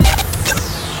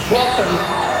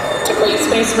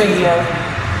GRAYSPACE Radio.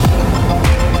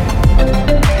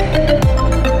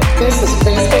 This is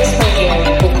GRAYSPACE Radio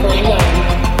with Gray Young.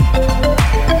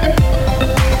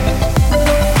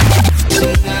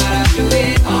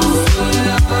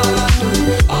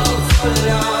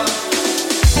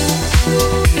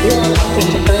 You are locked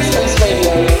into GRAYSPACE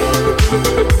Radio.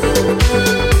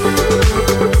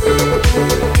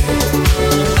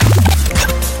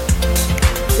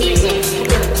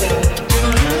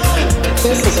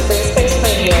 This is GRAYSPACE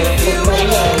Radio with Gray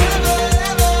Young.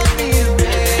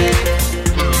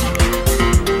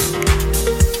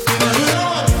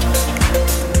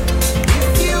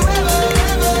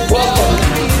 Welcome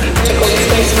to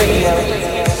GRAYSPACE Radio.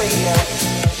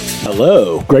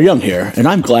 Hello, Gray Young here, and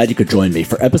I'm glad you could join me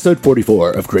for episode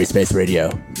 44 of GRAYSPACE Radio.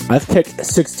 I've picked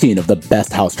 16 of the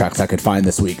best house tracks I could find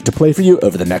this week to play for you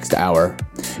over the next hour.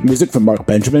 Music from Mark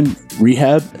Benjamin,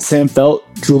 Rehab, Sam Feldt,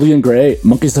 Julian Gray,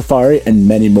 Monkey Safari, and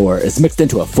many more is mixed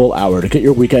into a full hour to get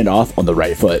your weekend off on the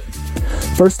right foot.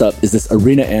 First up is this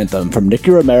arena anthem from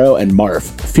Nicky Romero and Marf,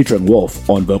 featuring Wolf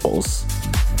on vocals.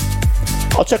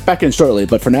 I'll check back in shortly,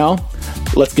 but for now,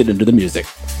 let's get into the music.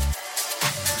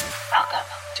 Welcome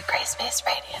to GRAYSPACE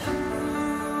Radio.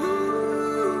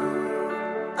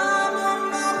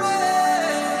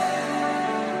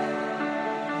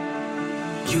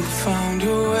 You found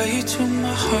your way to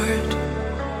my heart.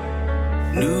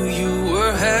 Knew you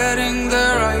were heading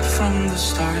there right from the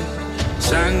start.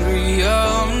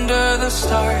 Sangria under the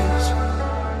stars,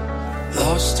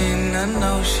 lost in an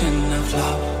ocean of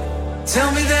love.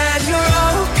 Tell me that you're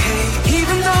okay,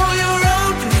 even though you're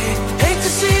open. Hate to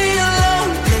see you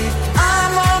lonely,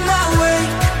 I'm on my way.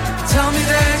 Tell me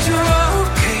that you're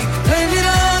okay, blame it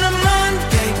on a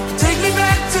Monday. Take me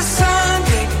back to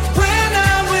Sunday, when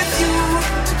I'm with you.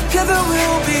 Together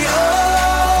we'll be okay.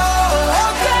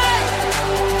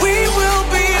 We will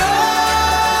be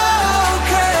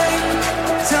okay.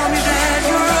 Tell me that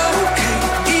you're okay,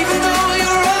 even though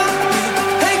you're open.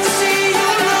 Hate to see you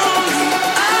lonely,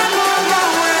 I'm on my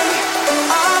way.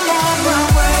 I'm on my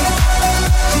way.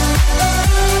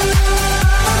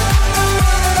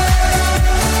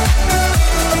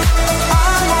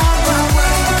 I'm on my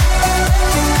way.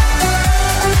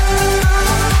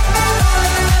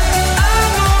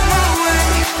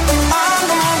 I'm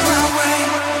on my way.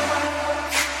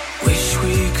 Wish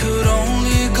we could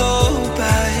only go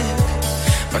back.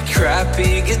 My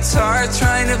crappy guitar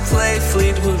trying to play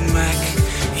Fleetwood Mac.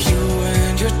 You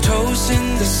and your toes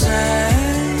in the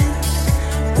sand.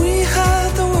 We had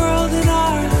the world in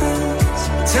our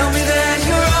hands. Tell me that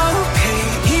you're okay,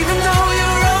 even though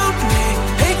you're open.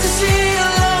 Hate to see you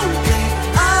lonely,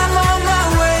 I'm on my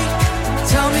way.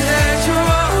 Tell me that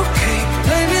you're okay,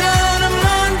 blame it on a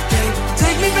Monday.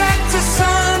 Take me back to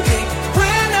Sunday,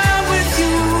 when I'm with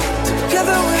you.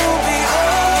 Together we'll be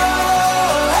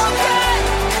okay.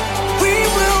 We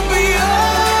will be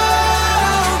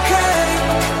okay.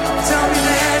 Tell me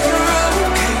that you're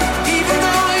okay, even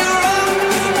though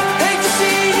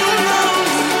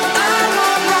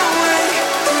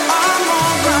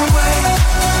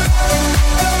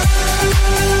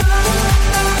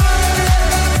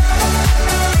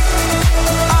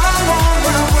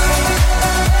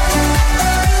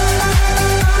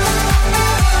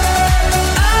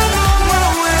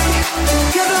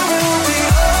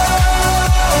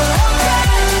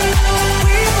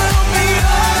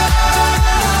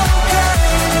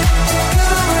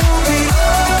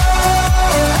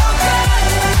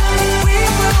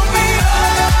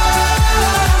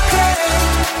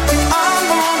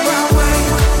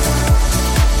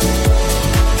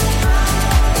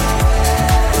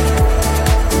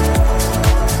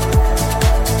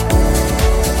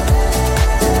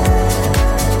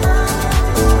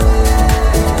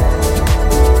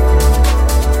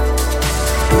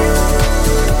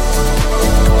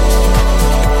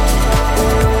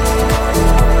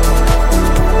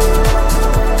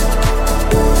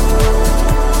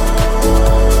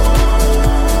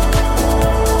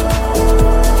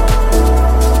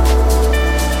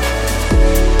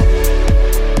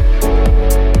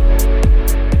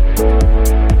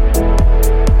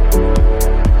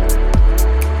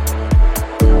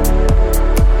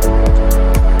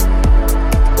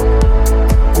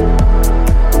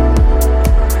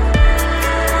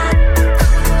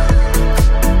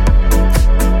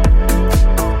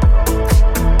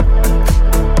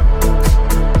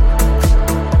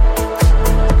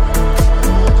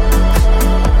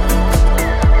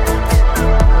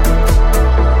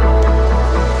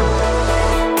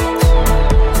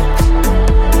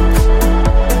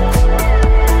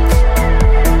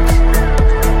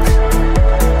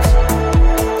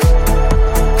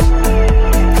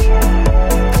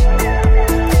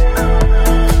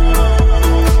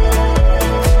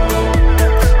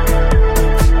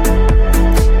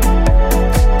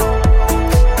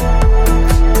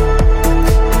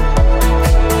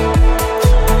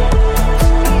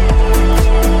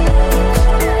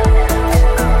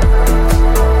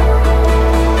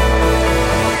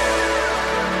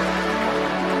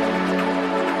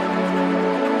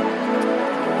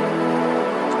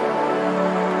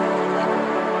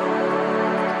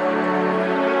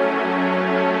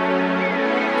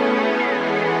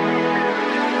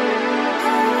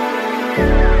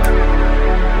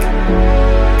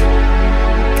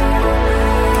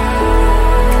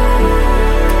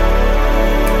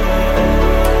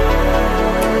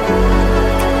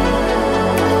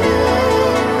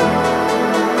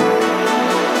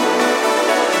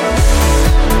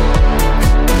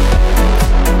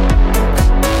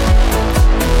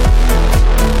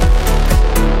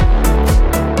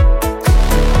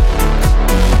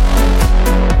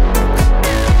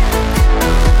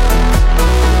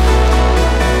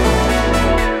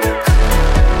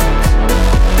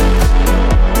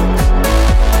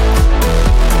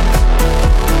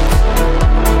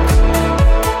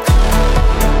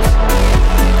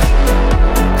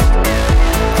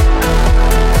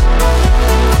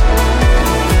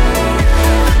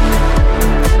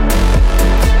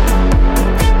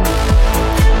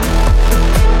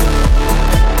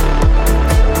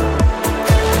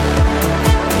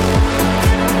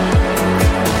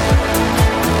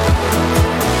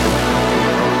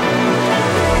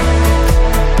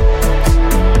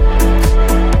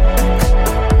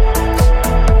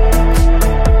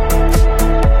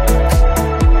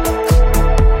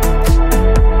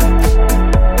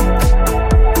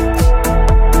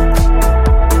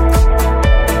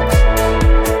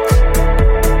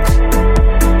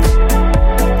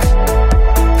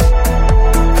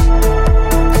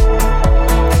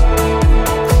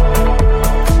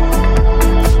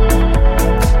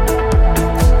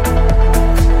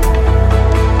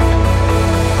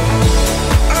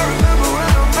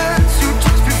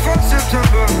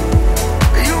September.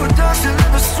 You were dancing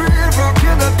in the street,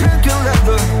 rocking that pink and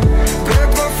leather.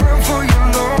 Begged my friend for your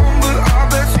number, I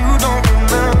bet you don't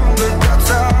remember. That's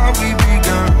how we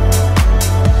began.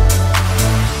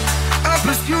 I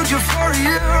pursued you for a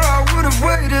year, I would have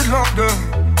waited longer.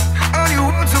 And you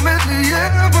ultimately,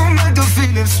 yeah, but made the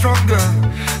feeling stronger.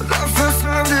 The first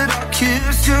time that I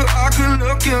kissed you, I could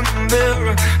look in the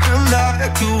mirror and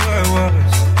like who I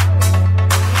was.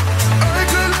 I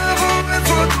could never wait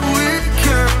for the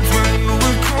weekends when you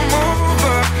would come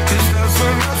over, 'cause that's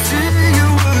when I see you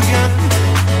again.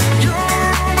 You're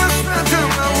all my strength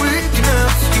and my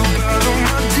weakness. You battle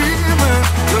my demons,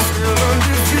 you're still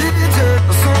undefeated.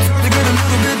 But sometimes you get a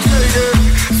little bit jaded.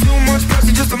 Too much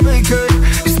passion just to make it.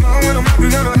 You smile when I'm happy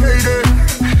and I hate it.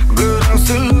 But I'll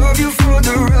still love you for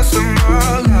the rest of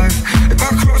my life. If I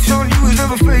crush on you, it's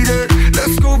never faded.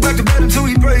 Let's go back to bed until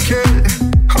we break it.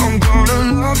 I'm gonna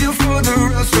love you for the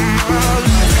rest of my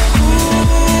life.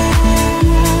 Ooh,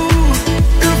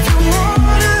 if you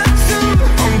wanted to,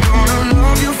 I'm gonna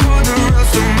love you for the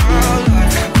rest of my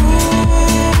life. Ooh,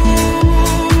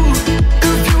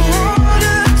 if you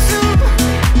wanted to,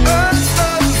 I'd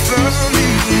start a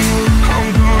family. I'm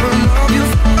gonna love you,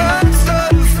 I'd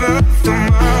start a family.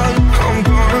 I'm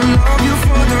gonna love you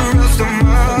for the rest of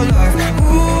my life.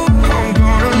 Ooh, I'm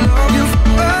gonna love you,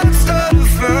 I'd start a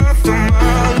family.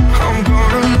 I'm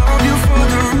gonna love you for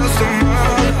the rest of my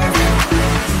life.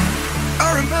 I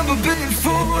remember being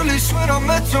foolish when I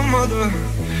met your mother,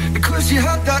 because she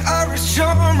had that Irish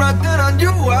charm. Right then I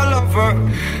knew I love her.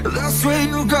 That's where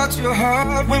you got your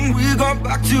heart when we got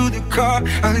back to the car.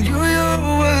 I knew you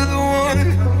were the one.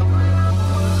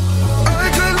 I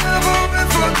could never wait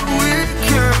for the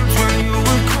weekends when you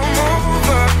would come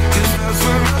over, 'cause that's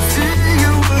when I see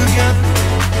you again.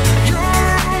 You're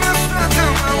all my strength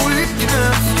and my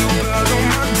weakness. You battle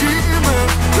my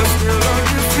demons, you're still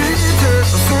undefeated.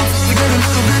 Sometimes you get a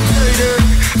little bit jaded.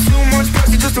 Too much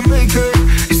passion just to make it.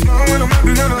 You smile when I'm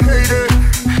happy and I hate it.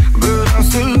 But I'll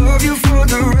still love you for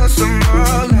the rest of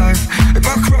my life. If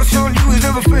I crush on you, it's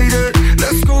never faded.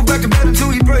 Let's go back to bed until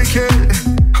we break it.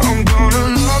 I'm gonna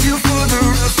love you for the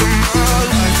rest of my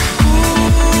life. Ooh,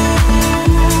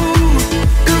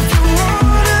 if you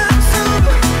wanted to,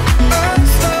 I'd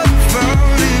start a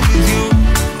family with you.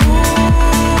 Ooh,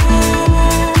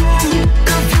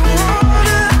 if you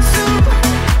wanted to,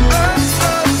 I'd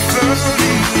start a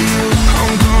family with you.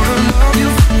 I'm gonna love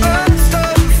you, I'd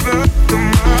start a family.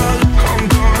 I'm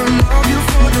gonna love you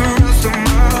for the rest of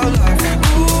my life.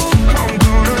 Ooh, I'm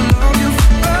gonna love you,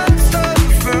 I'd start a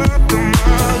family.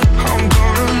 I'm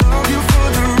gonna love you for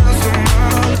the rest of my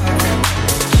life.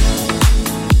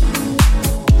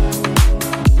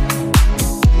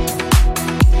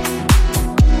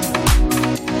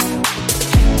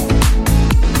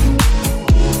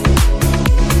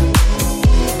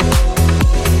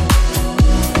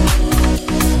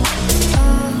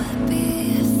 I'll be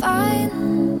fine.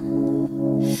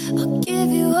 I'll give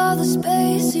you all the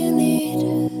space you need.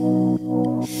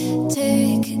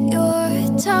 Take your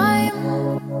time.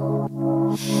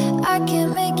 I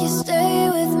can't make you stay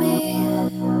with me.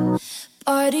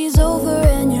 Party's over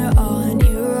and you're on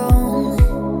your own.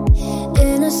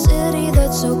 In a city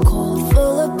that's so cold,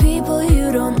 full of people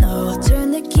you don't know.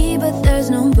 Turn the key, but there's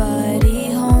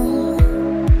nobody home.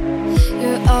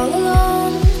 You're all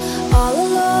alone, all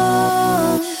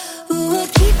alone. Who will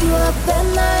keep you up at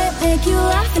night, make you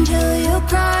laugh until you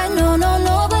cry? No, no,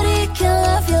 nobody can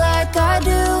love you like I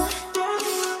do.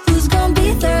 Who's gonna be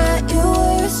there at your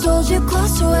worst, hold you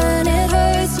closer when it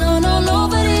hurts? No, no,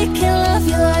 nobody can love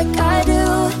you like I do,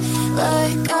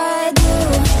 like I do.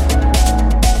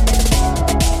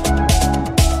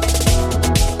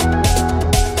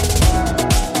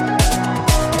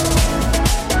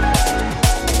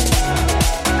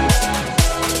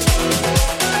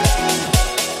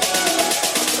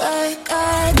 Like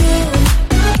I do.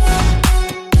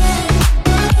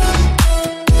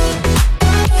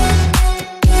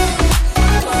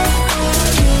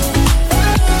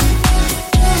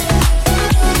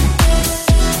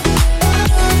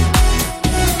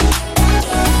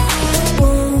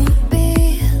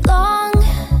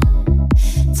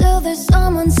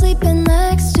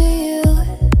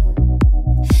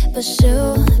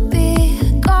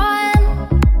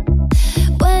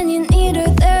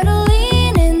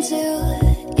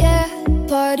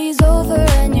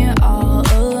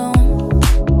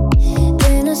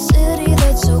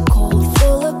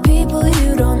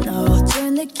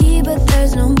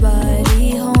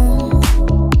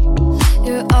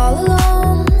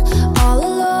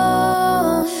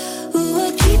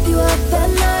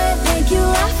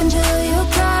 until you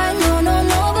cry. No, no,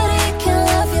 nobody can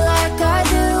love you like I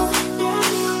do.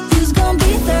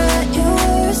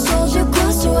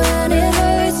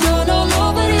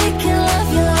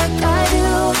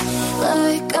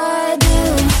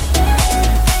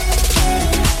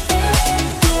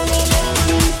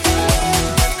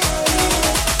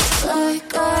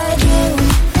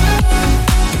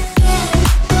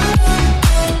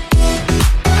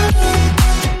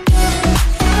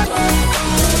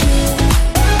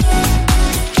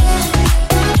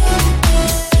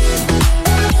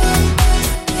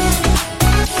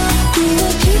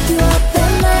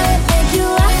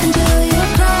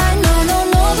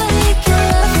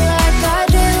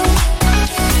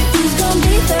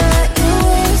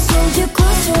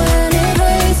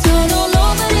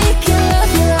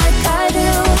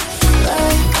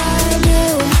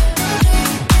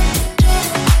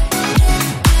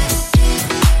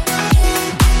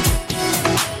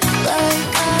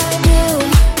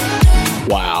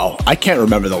 I can't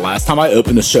remember the last time I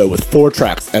opened the show with 4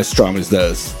 tracks as strong as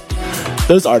those.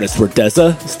 Those artists were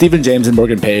Dezza, Stephen James and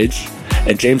Morgan Page,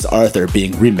 and James Arthur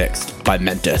being remixed by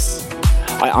Mentis.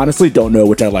 I honestly don't know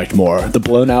which I liked more, the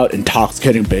blown out,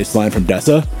 intoxicating bass line from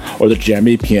Dezza, or the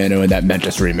jammy piano in that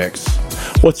Mentis remix.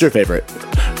 What's your favorite?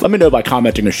 Let me know by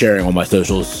commenting or sharing on my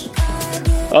socials.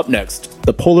 Up next,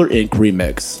 the Polar Ink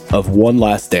remix of One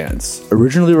Last Dance,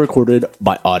 originally recorded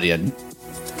by Audion.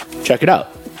 Check it out.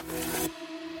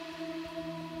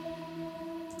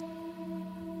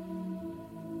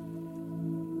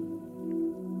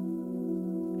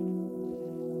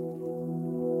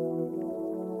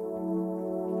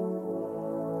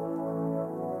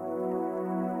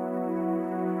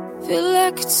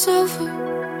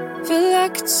 Feel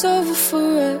like it's over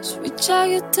for us. Reach out,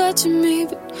 you're touching me,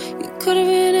 but you could have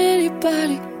been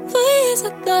anybody. For years I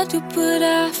thought you, but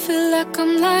I feel like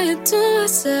I'm lying to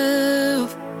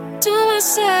myself. I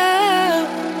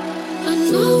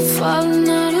know I'm falling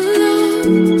out of love,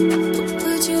 but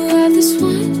would you have this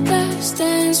one last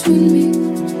dance with me?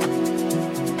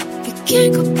 You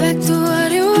can't go back to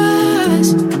what it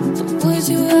was, but would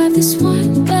you have this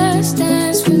one last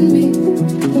dance with me?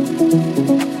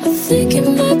 I think it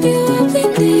might be what we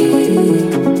need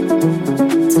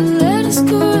to let us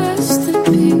go rest in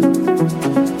peace.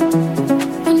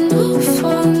 I know I'm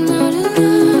falling out of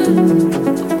love,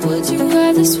 but would you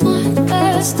have this one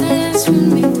last dance with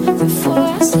me before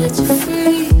I set you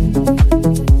free?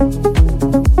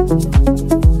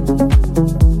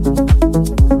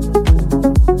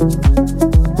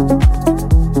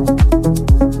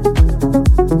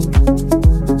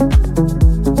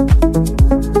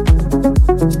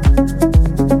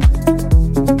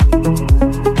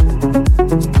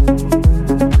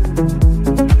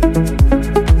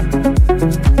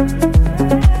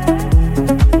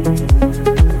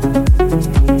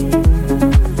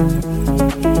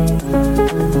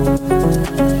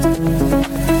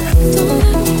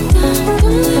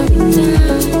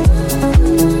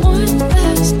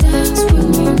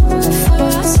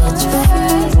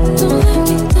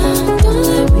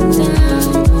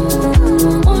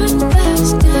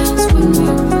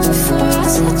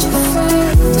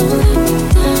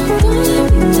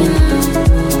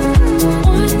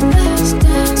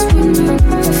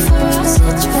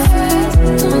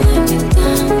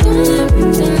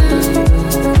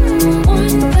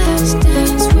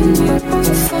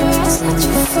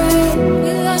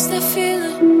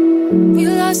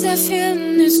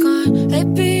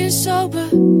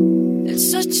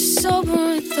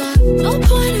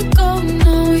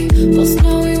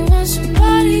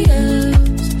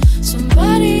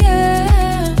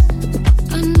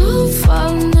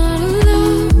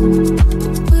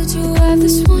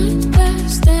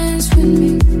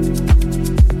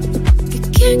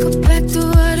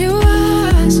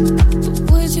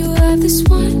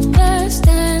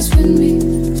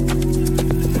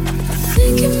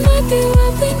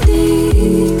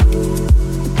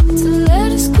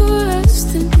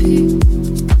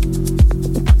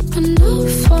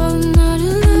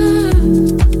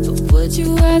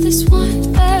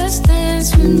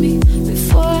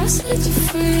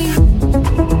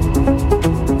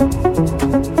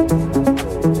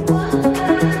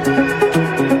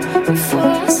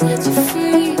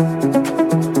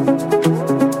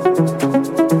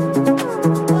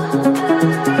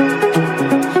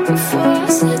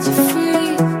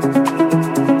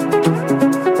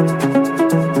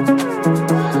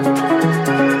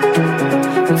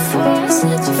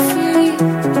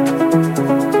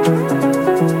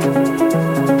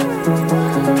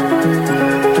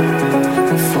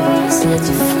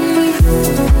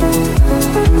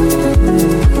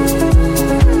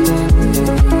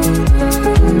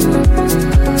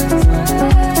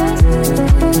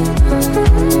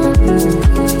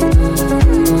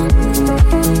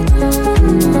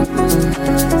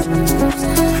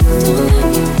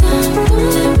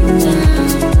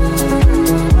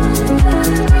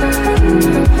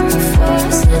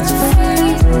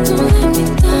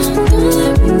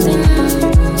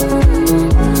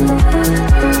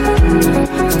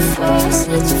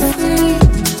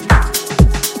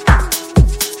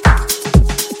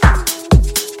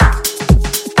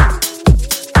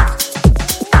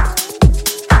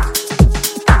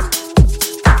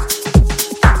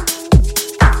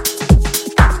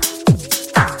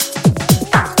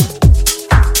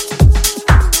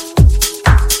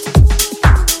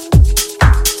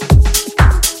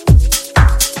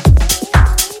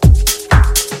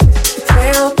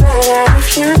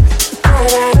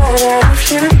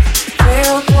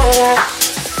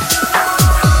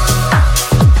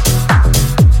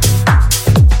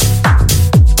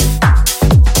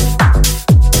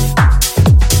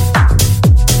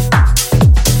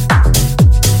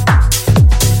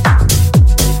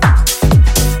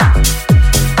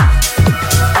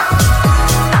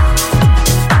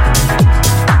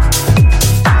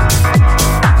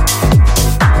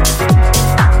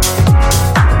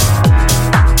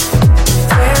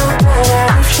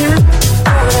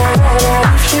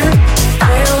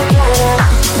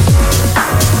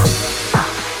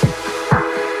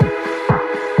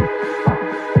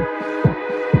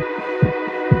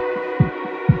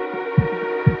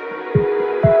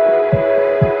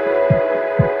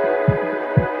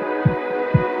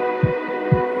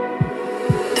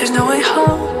 There's no way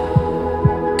home,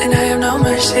 and I have no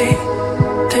mercy.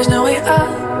 There's no way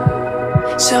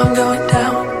up, so I'm going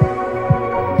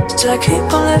down. Still I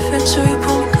keep on living, so you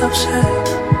pull me closer.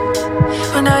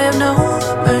 When I have no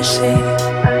mercy,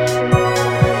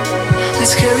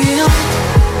 let's carry on.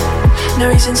 No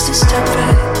reasons to stop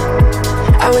it.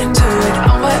 I wouldn't do it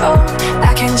on my own,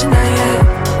 I can't deny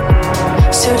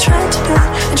it. Still trying to be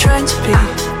and trying to be.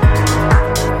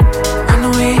 When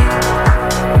we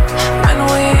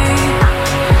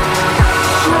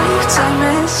your time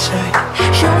is right,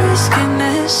 your skin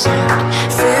is soft.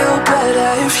 Feel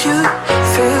better if you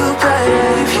feel better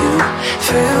if you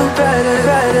feel better,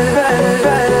 better, better,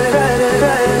 better, better,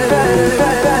 better,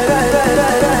 better,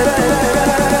 better,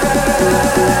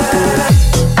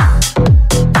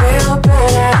 feel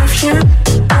better if you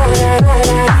better,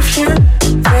 better if you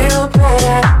feel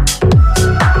better.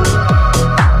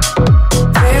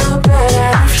 Feel better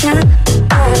if you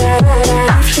better, better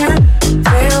if you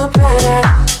feel better.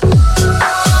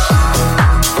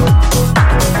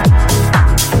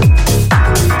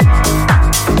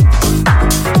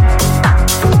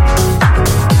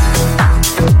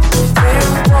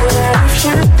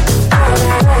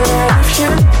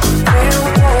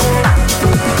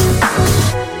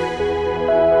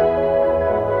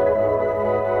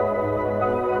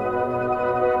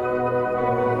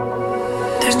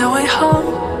 There's no way home,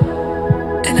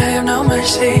 and I have no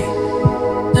mercy.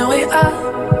 No way up,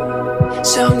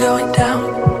 so I'm going down.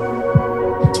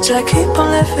 Still I keep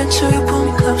on living, so you pull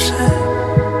me closer.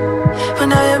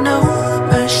 When I have no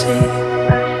mercy,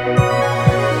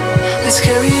 let's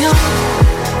carry on.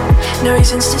 No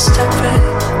reasons to stop it.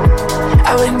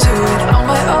 I wouldn't do it on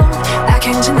my own, I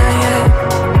can't deny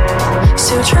it.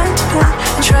 Still trying to be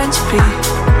and trying to be.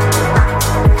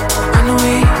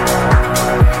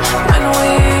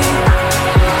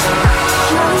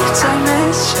 Your time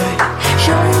is right,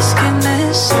 your skin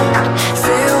is soft.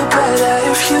 Feel better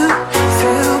if you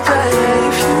feel better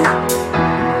if you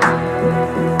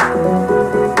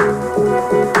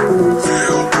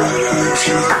feel better if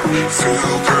you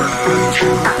feel better if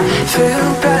you feel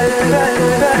better,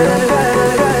 better, better, better,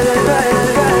 better,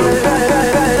 better, better,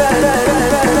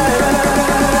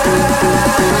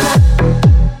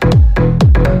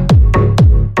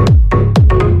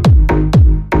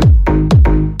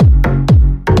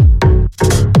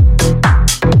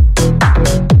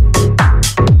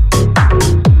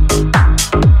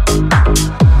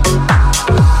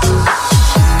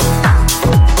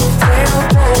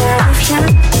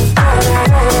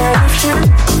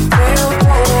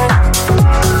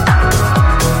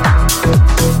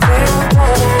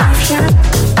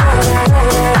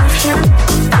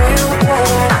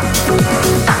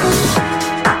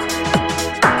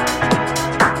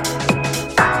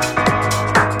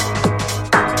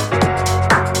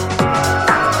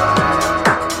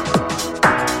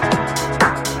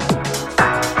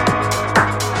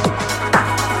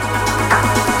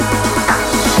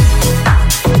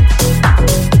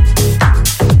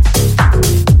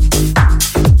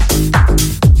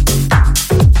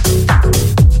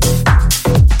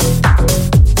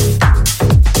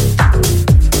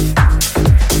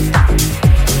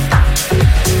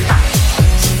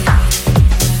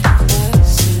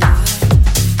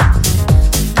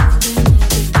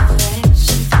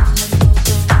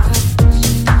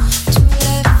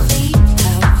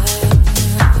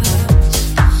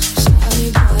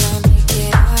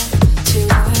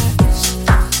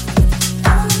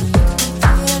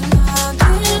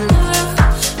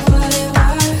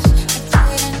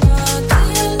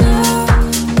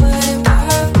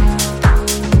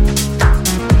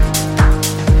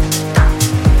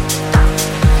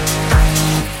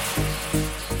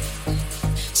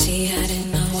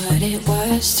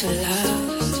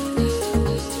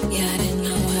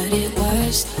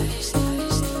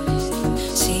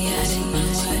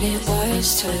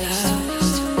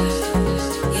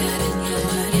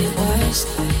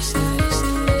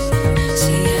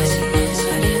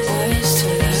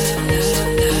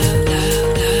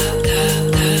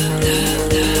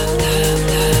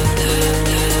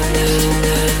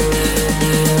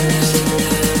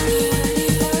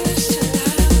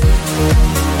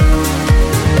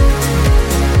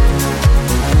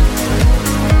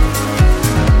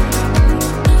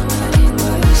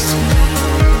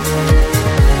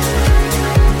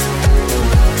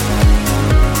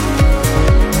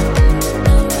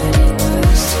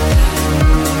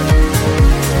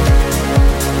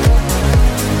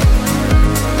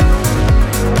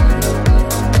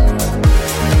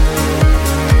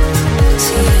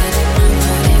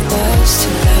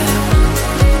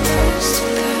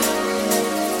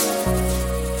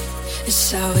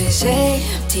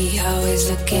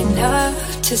 looking up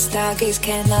to stargaze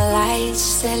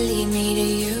candlelights that lead me to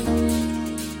you.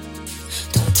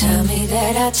 Don't tell me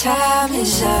that our time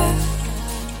is up.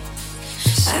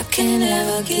 I can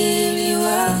never give you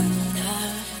up.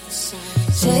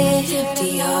 Say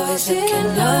empty, always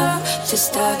looking up to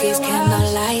stargaze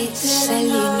candlelights that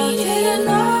lead me to you.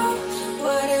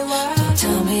 Don't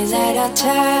tell me that our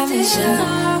time is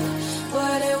up.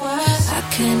 I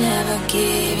can never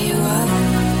give you up.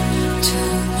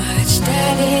 Too much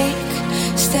static,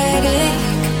 static,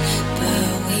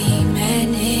 but we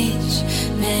manage.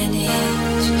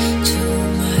 Too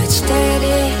much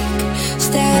static,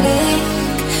 static,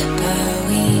 but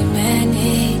we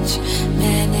manage.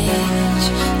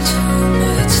 Too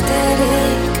much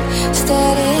static,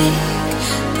 static,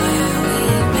 but we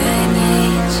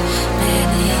manage.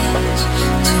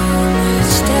 Too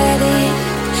much static,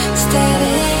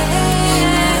 static.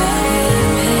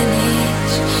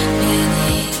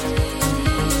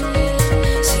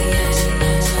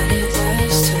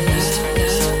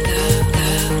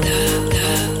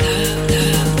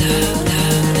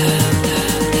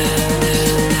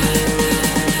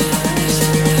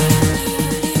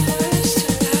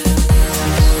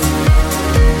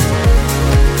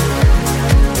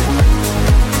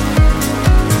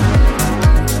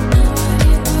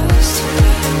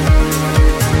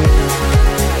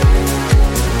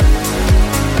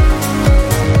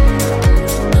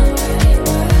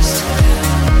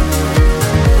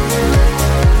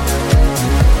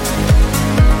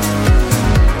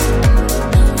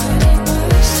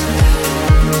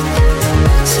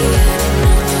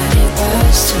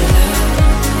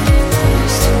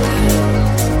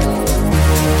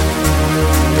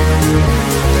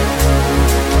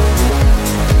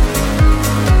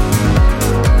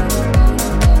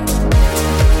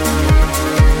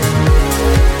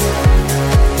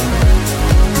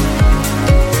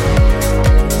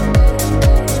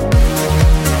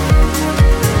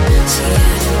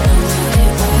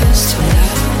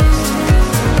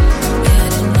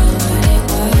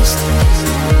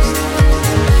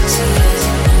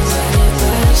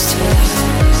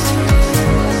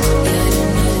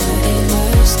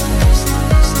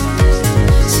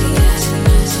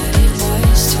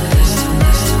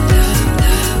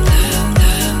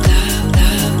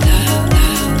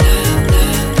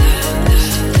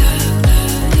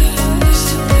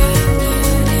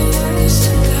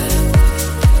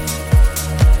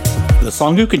 The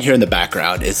song you can hear in the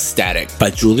background is Static by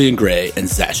Julian Gray and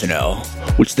Zashanel,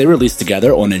 which they released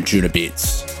together on Injuna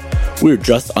Beats. We're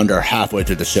just under halfway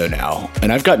through the show now,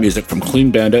 and I've got music from Clean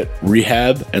Bandit,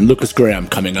 Rehab, and Lucas Graham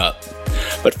coming up.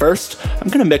 But first, I'm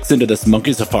going to mix into this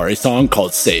Monkey Safari song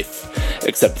called Safe,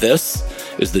 except this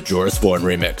is the Joris Vorn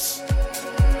remix.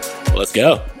 Let's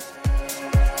go.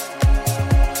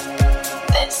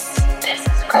 This is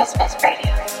GRAYSPACE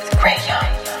Radio with Gray Young.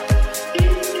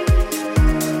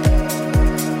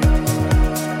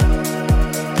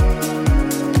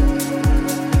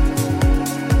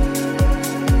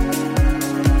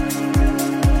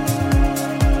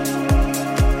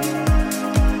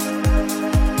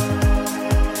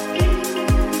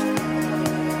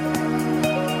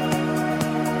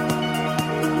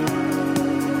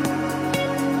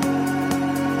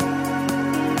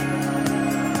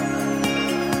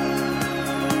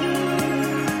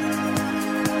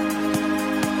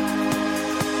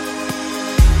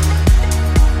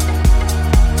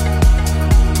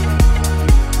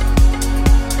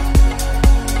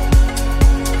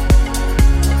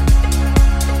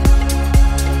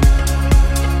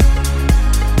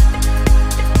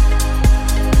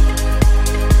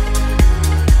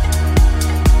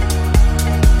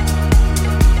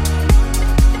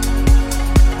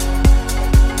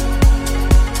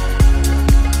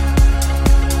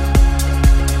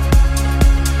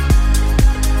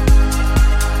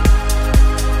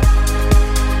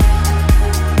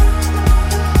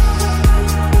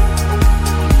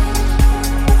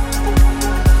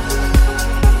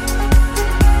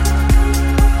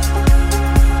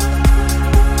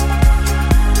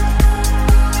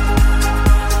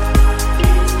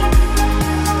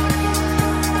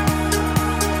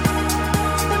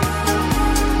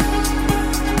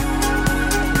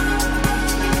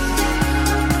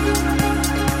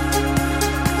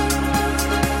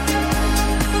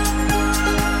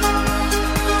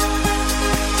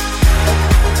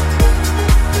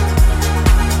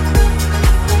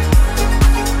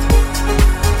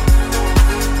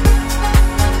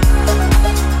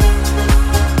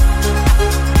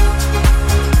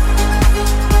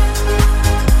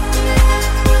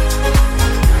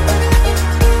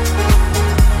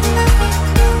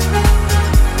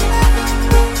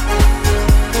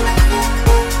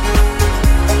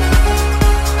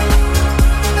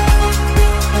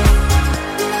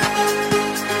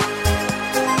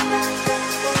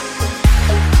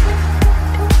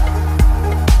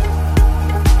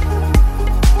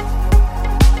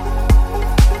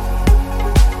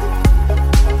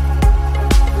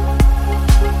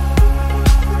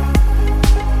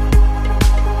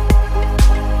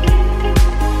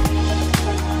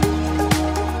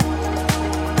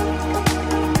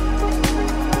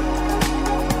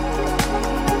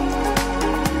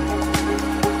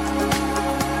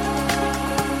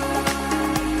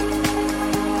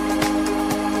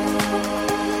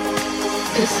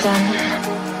 The sun,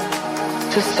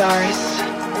 the stars,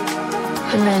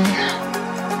 the moon.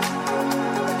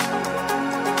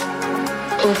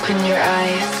 Open your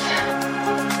eyes.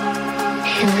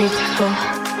 You're beautiful.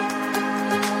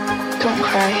 Don't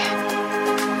cry.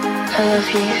 I love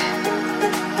you.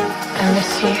 I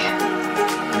miss you.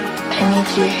 I need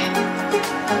you.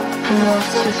 I'm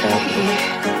lost without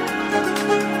you.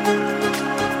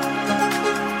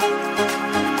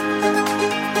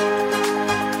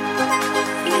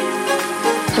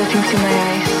 Look into my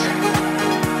eyes.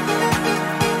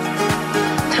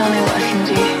 Tell me what I can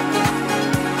do.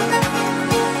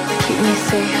 Keep me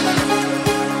safe.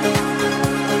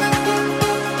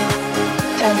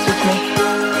 Dance with me.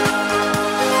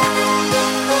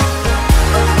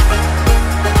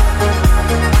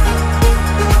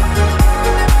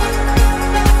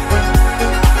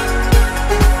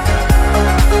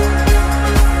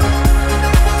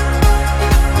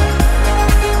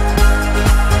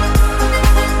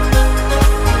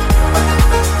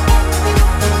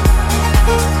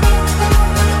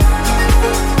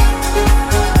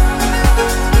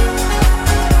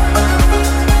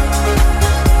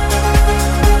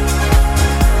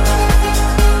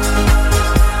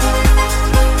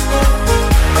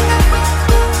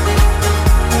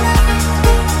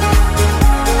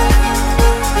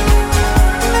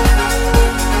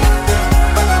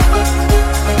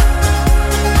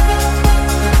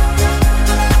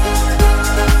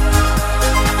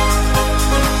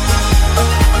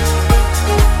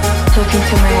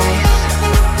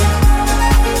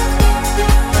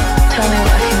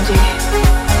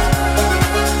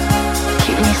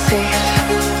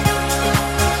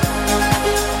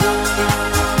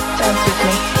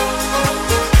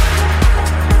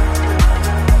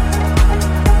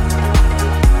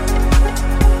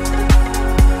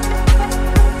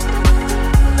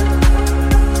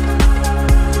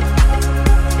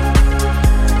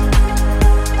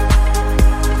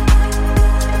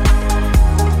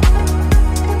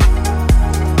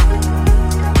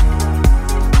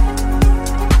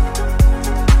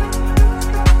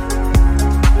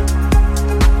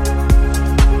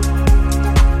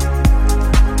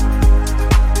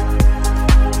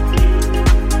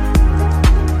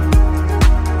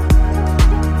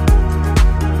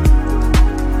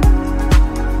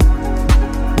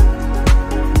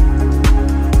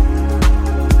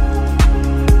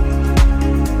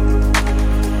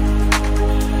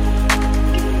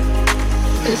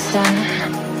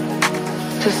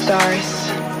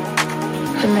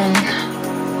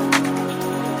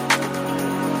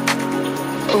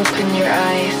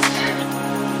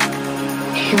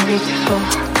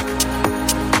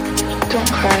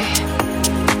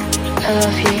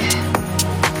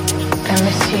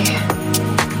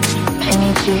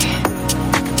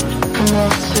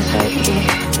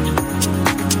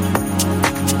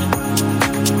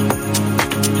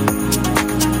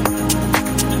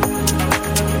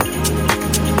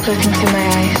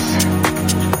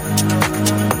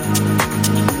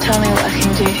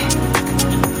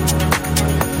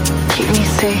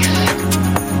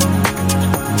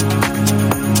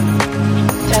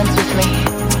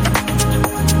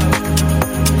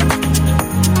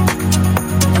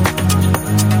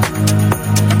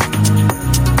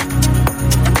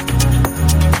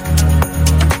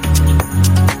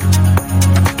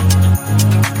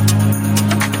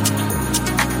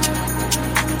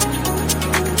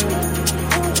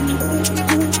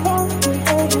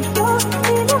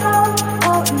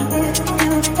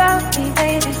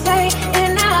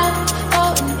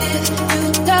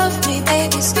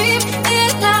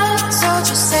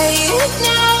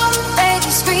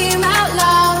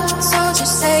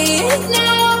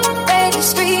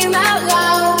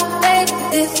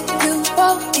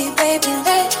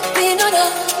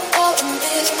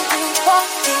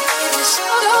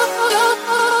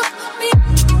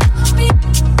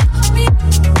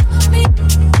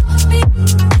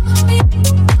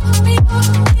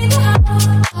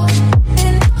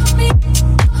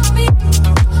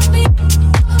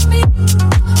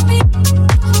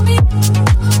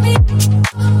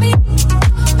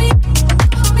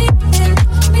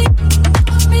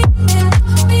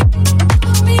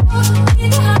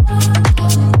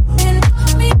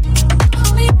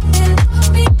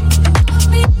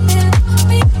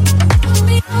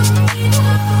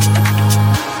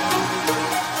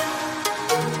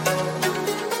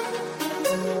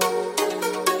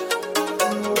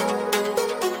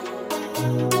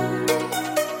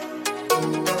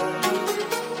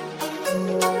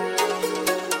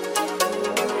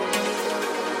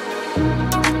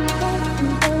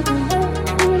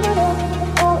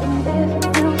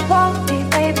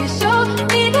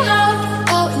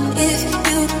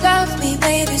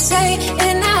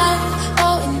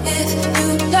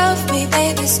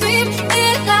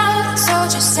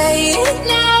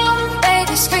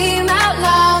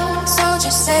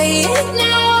 say it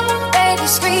now, baby,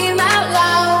 scream out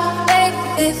loud, baby.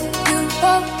 If you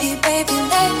want me, baby,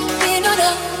 let me know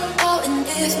now. Oh, and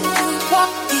if you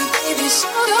want me, baby, show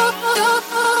me.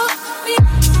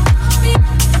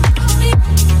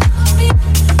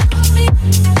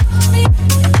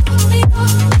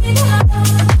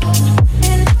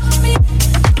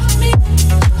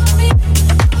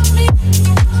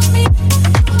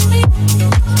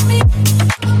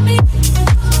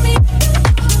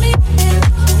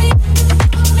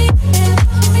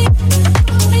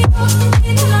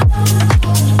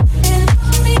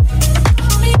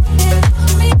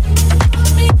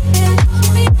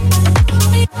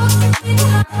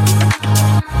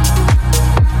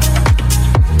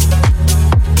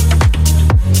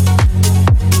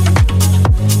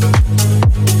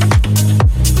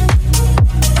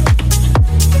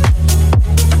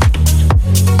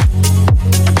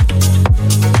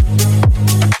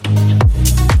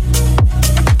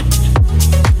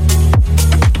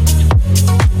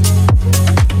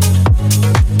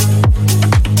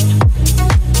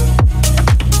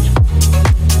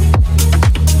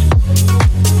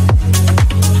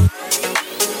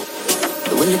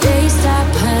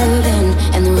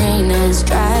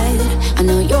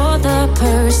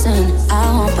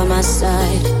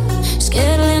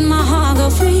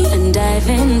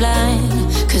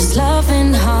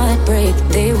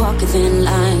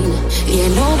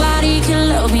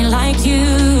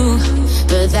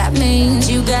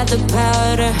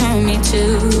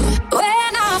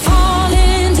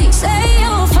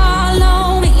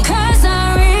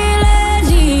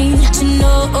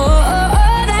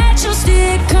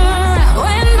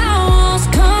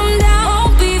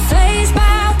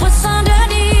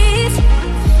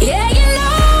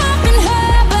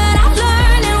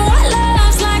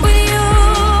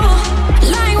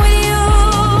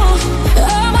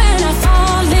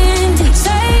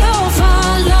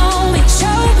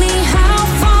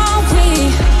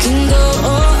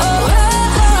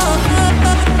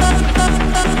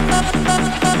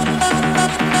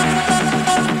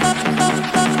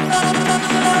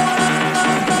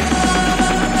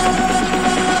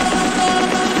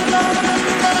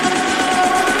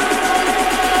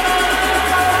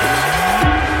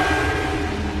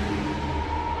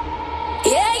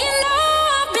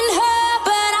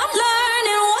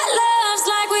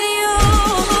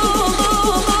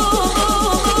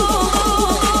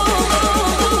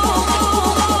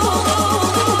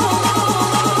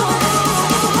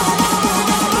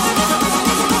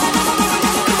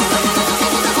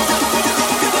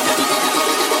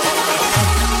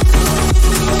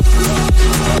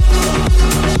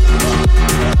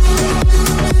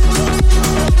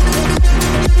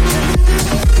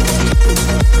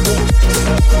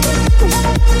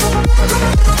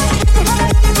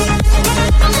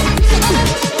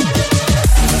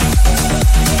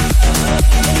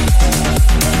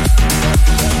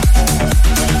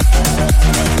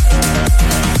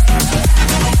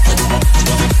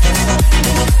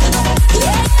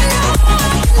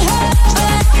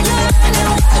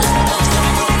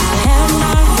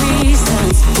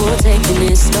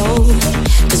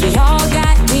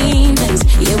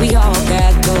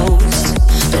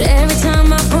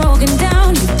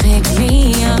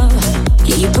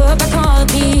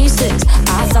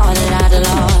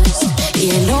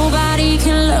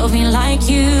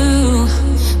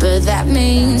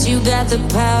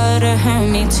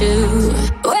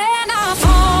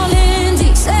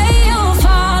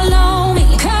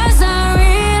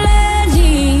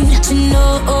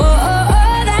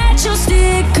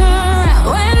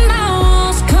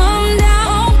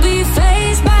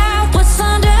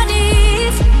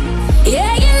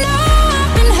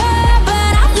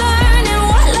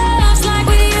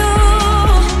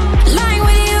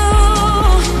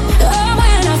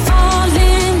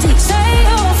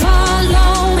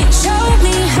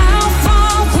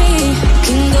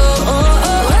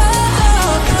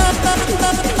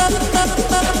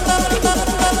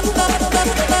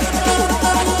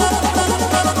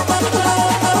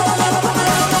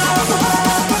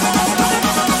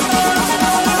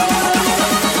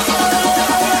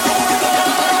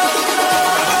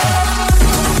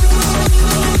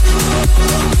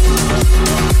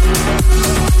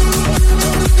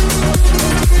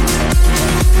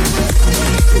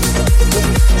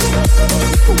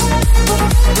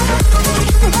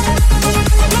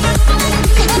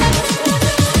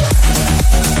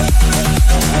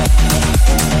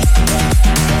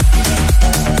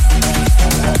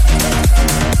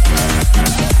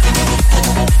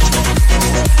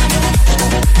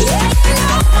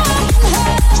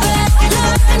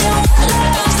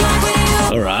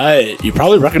 You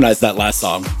probably recognize that last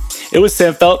song. It was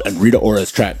Sam Feldt and Rita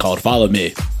Ora's track called Follow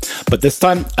Me, but this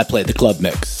time I played the club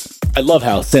mix. I love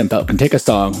how Sam Feldt can take a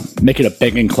song, make it a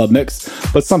banging club mix,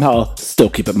 but somehow still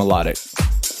keep it melodic.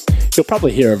 You'll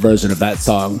probably hear a version of that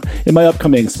song in my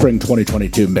upcoming Spring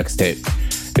 2022 mixtape.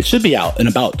 It should be out in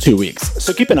about 2 weeks,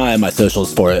 so keep an eye on my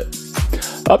socials for it.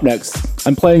 Up next,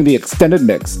 I'm playing the extended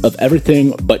mix of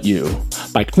Everything But You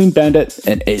by Clean Bandit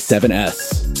and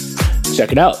A7S.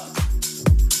 Check it out.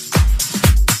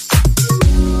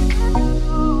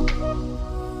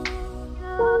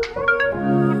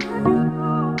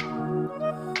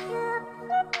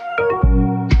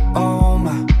 Oh,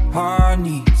 my heart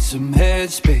needs some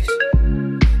headspace.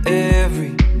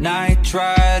 Every night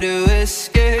try to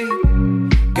escape.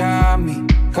 Got me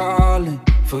calling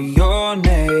for your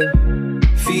name.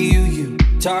 Feel you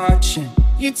touching.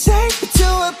 You take me to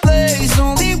a place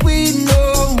only we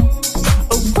know.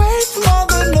 Away from all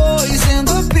the noise and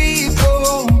the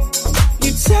people.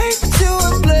 You take me to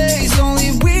a place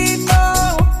only we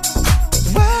know.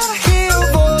 When I hear your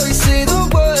voice, say the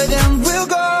word and we'll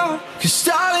go. 'Cause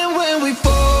darling, when we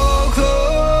fall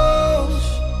close,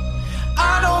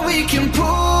 I know we can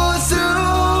pull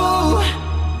through.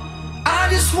 I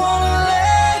just wanna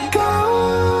let go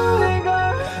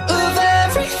of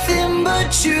everything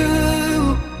but you.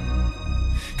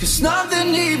 'Cause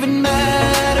nothing even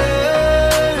matters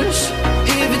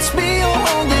if it's me you're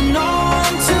holding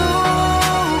on to.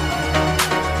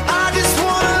 I just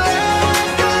wanna let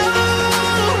go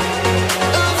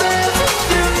of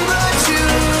everything but you.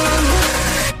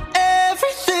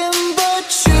 Everything but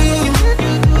you.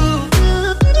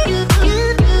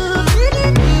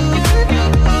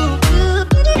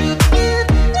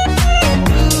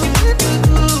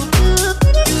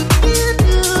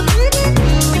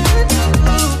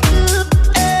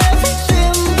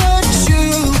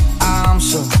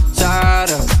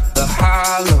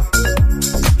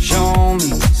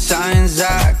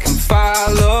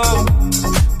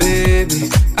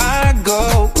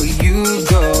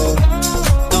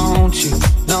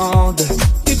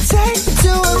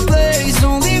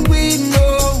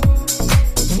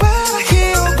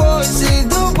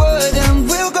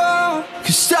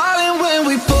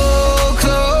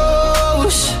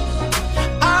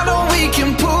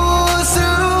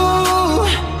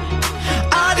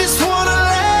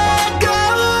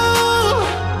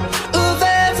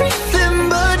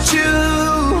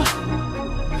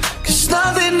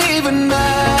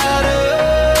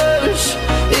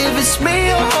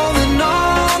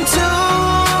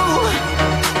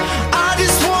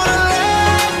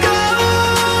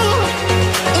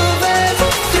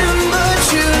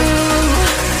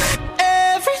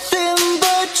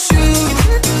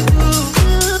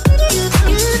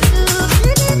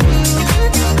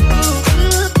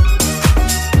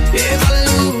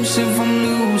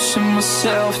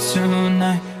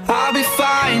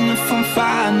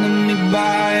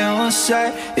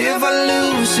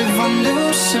 If I'm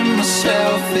losing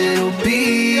myself, it'll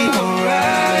be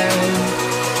alright.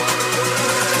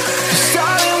 'Cause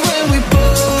darling, when we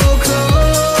pull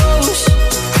close,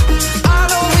 I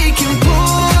know we can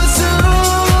pull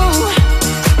through.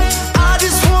 I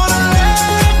just wanna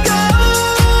let go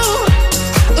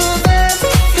of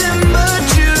everything but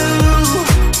you.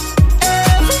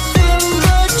 Everything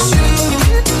but you.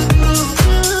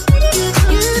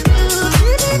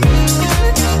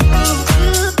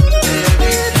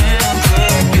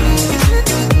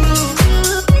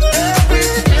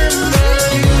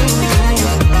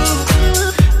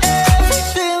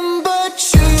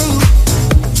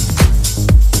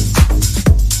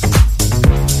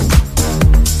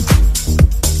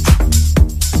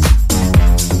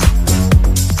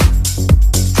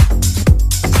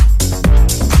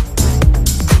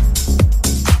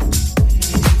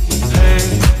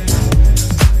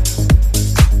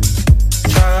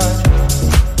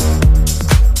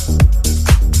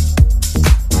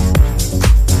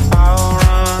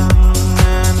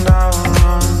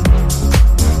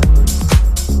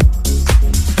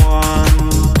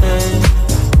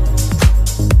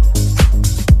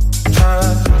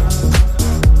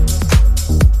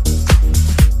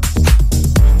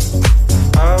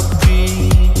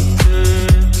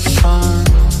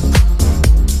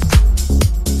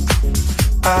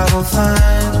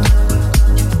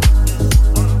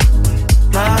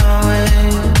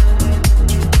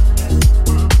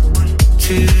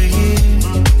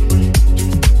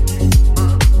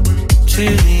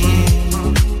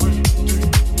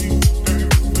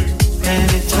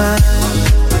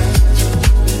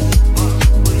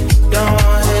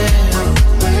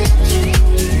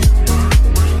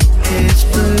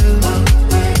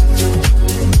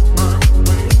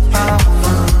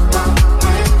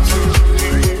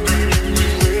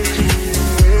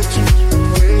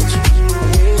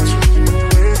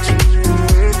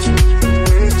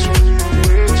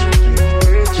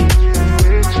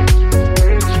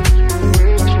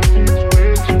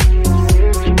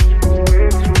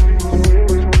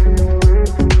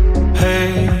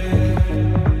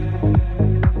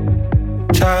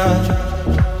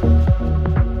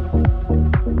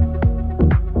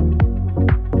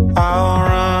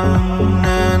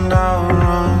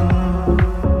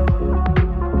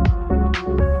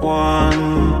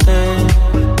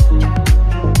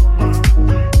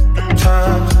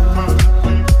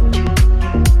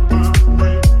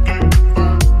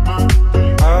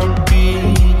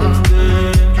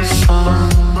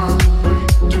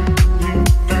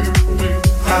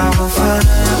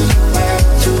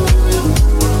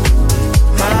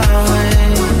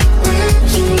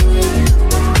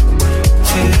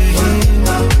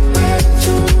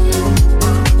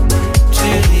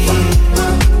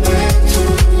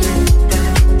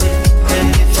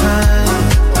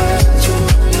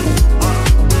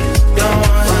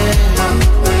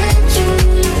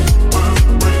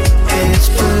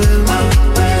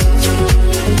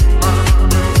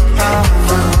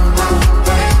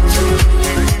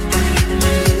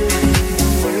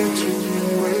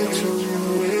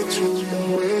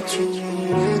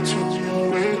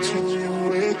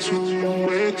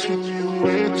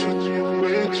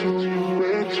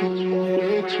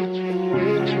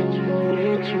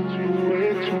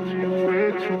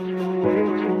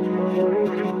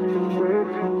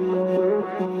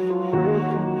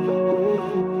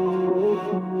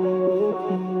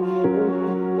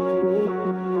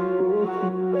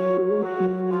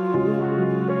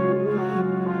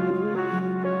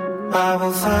 I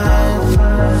will find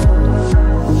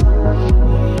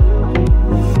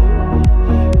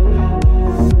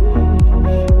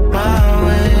my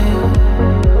way.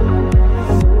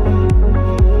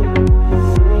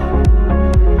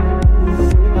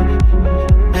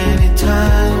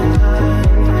 Anytime.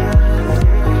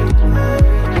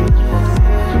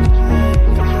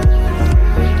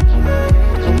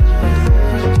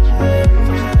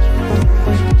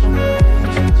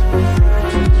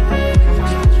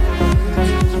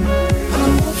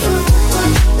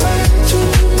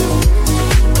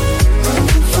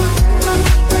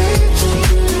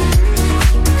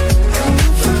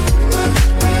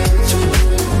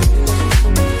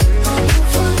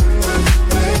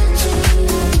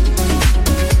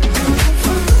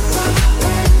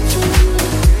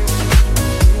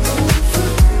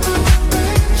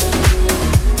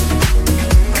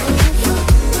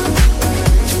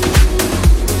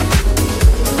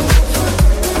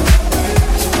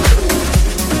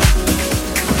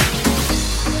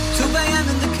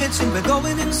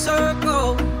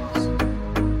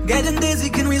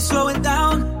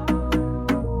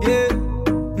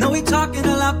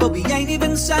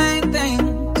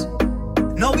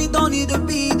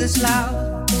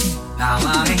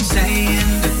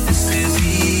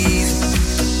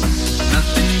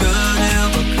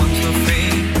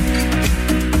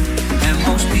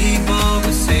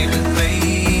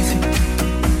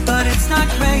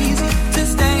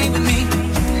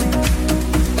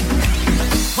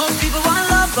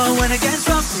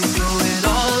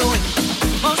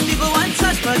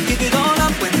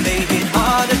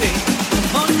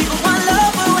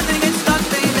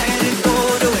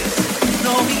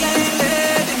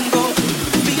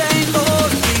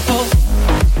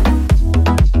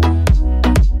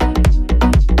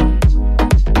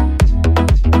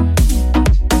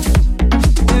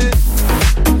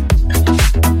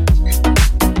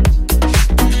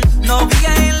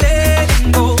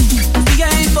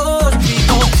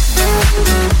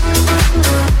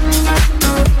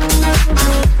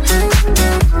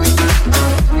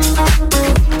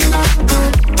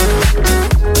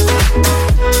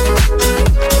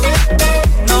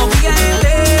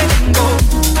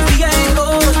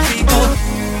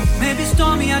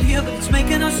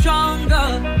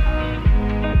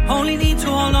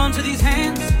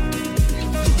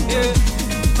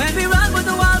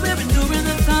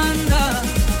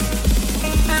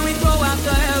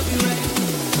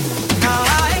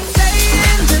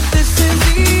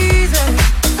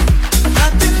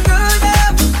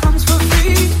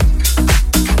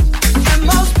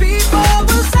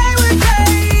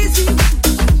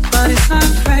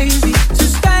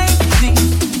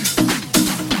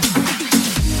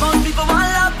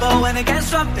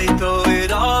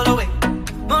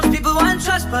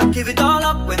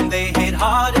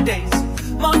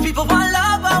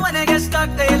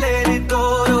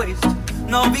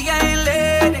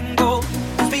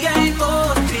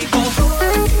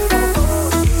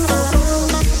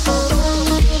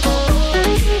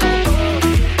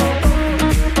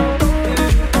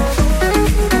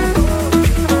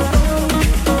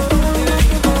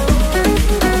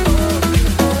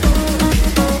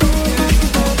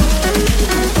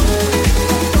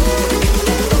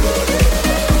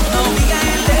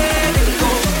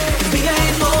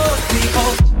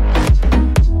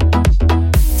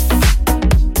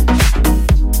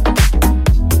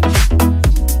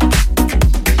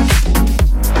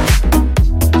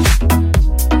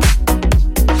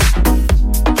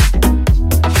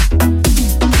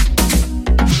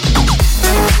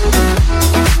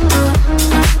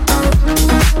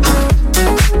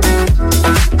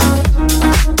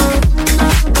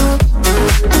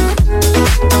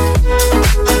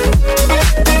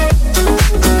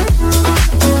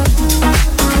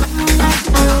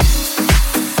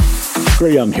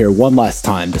 Young here one last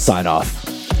time to sign off.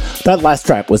 That last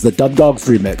track was the Dub Dogs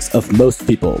remix of Most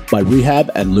People by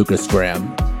Rehab and Lucas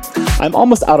Graham. I'm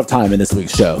almost out of time in this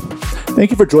week's show.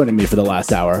 Thank you for joining me for the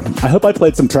last hour. I hope I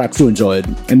played some tracks you enjoyed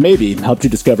and maybe helped you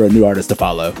discover a new artist to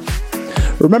follow.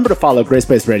 Remember to follow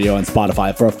GRAYSPACE Radio on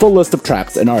Spotify for a full list of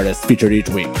tracks and artists featured each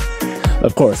week.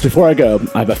 Of course, before I go,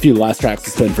 I have a few last tracks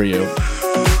to spin for you.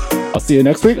 I'll see you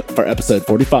next week for episode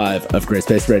 45 of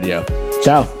GRAYSPACE Radio.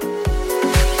 Ciao.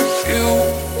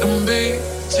 You and me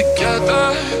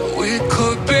together. We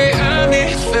could be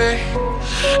anything,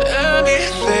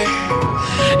 anything.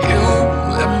 You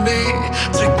and me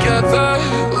together.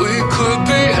 We could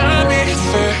be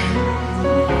anything,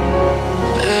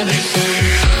 anything.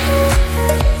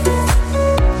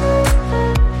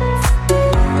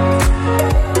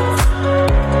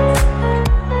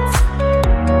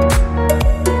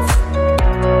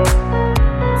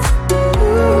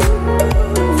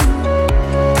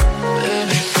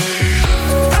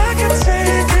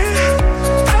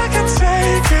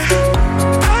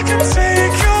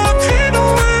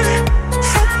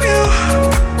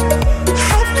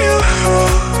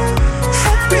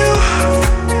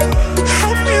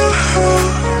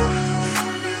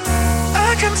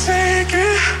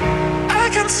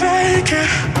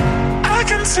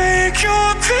 Take your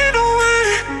pain away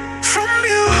from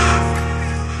you,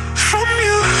 from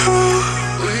you.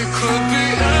 We could be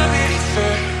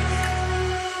anything,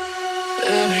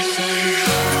 anything.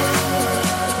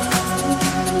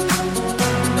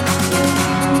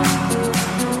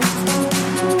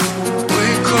 We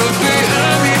could be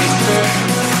anything,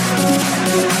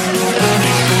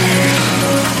 anything.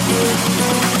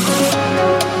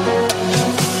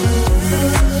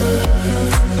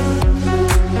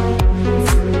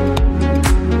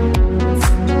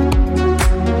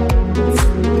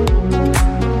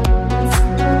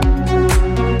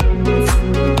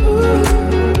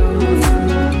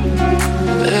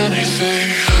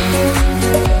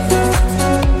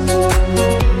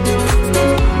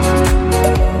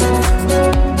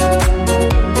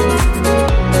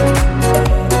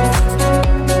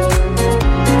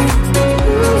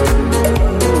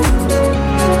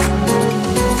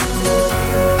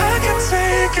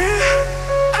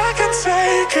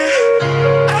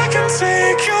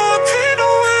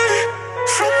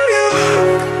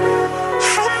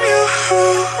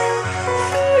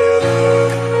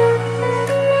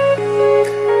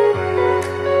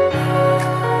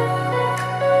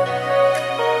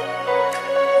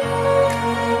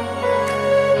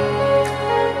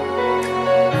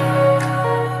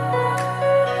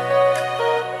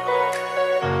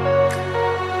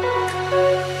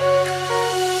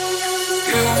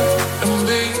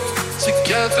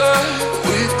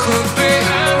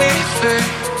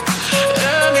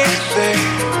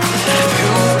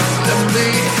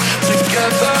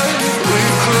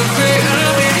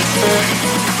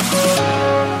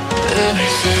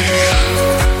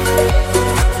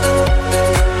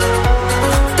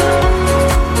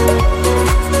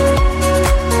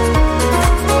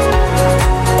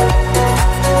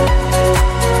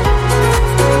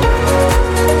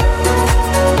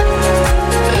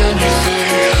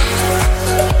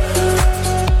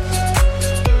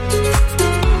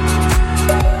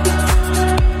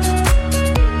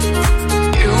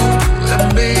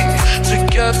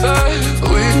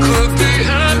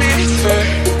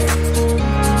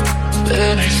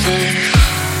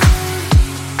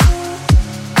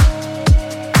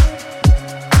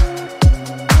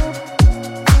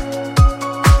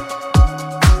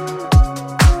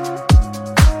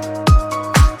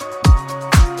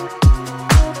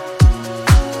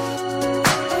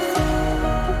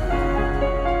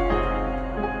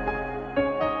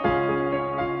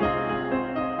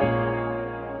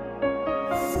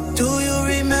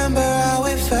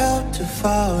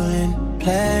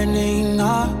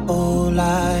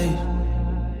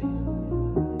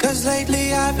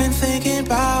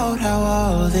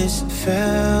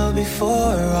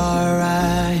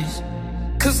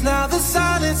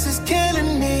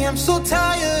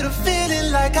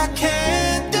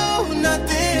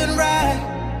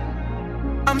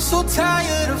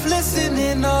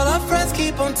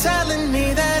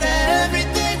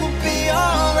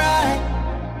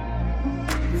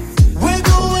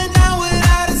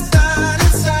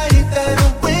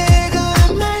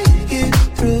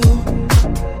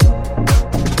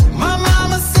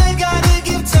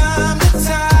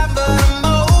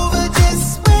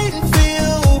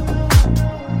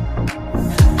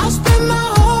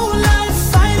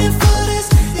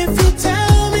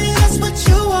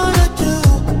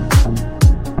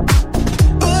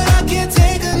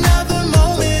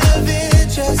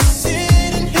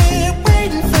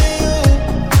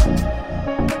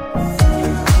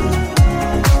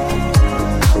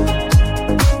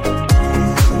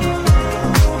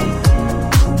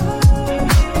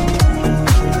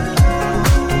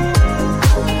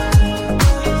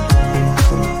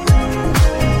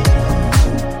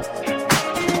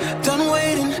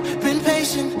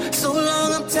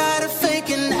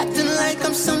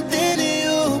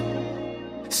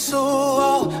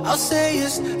 I'll say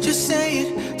yes, just say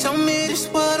it. Tell me this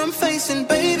what I'm facing,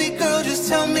 baby girl, just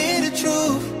tell me the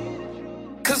truth.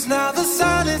 'Cause now the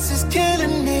silence is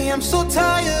killing me. I'm so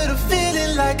tired of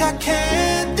feeling like I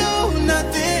can't do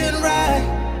nothing right.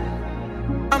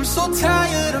 I'm so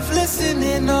tired of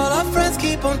listening. All our friends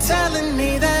keep on telling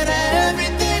me that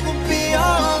everything will be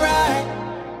alright.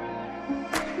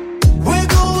 We're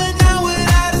going out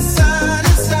without a sign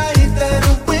in sight, that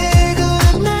we're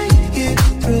gonna make it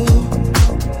through.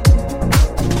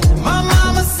 My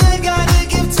mama said gotta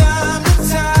give time to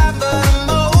time, but I'm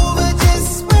over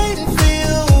just waiting for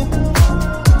you.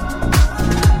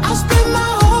 I'll spend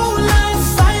my whole life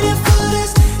fighting for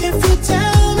this. If you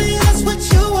tell me that's what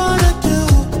you wanna do,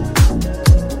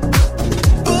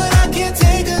 but I can't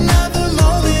take another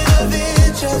moment of it.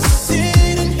 Just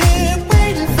sitting here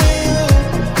waiting for you.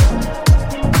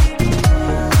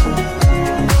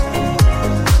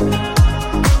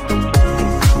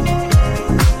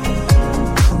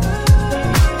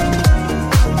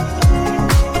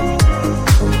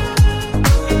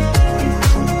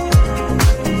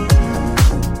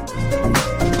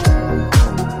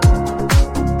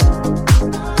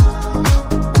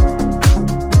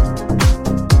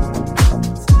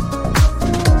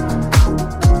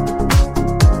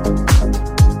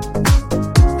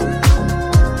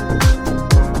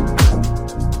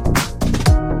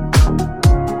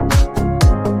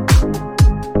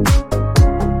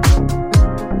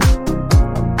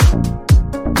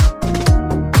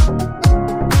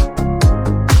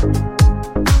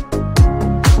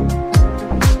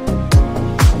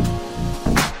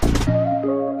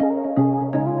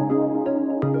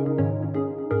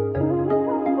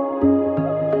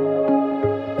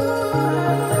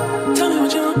 Tell me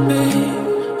what you want, babe,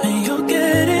 and you'll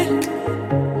get it.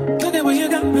 Look at what you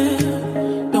got, man.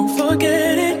 Don't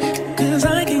forget it. 'Cause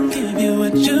I can give you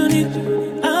what you need.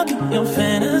 I'll be your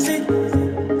fantasy.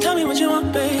 Tell me what you want,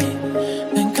 babe,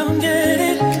 then come get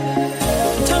it.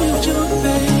 Tell me what you want,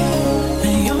 babe,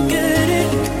 and you'll get it.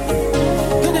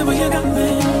 Look at what you got,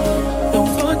 man.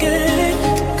 Don't forget it.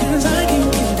 'Cause I can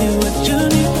give you what you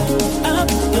need. I'll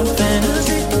be your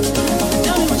fantasy.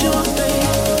 Tell me what you want, babe.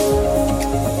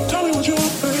 Tell me what you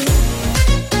want, babe.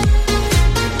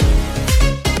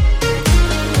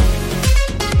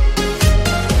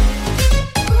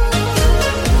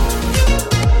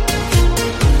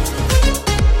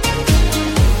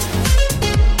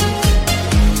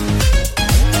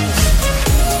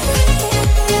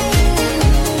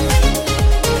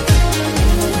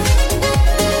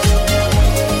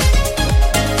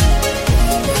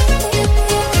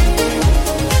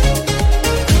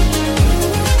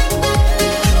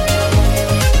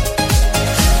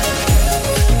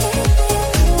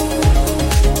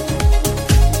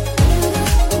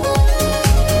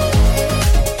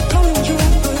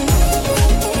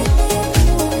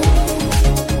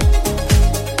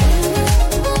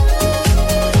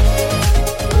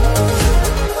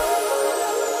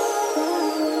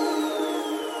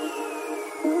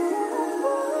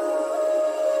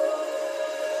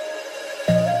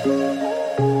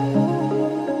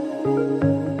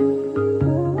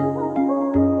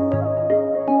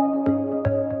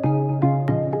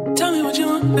 Tell me what you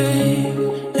want, babe,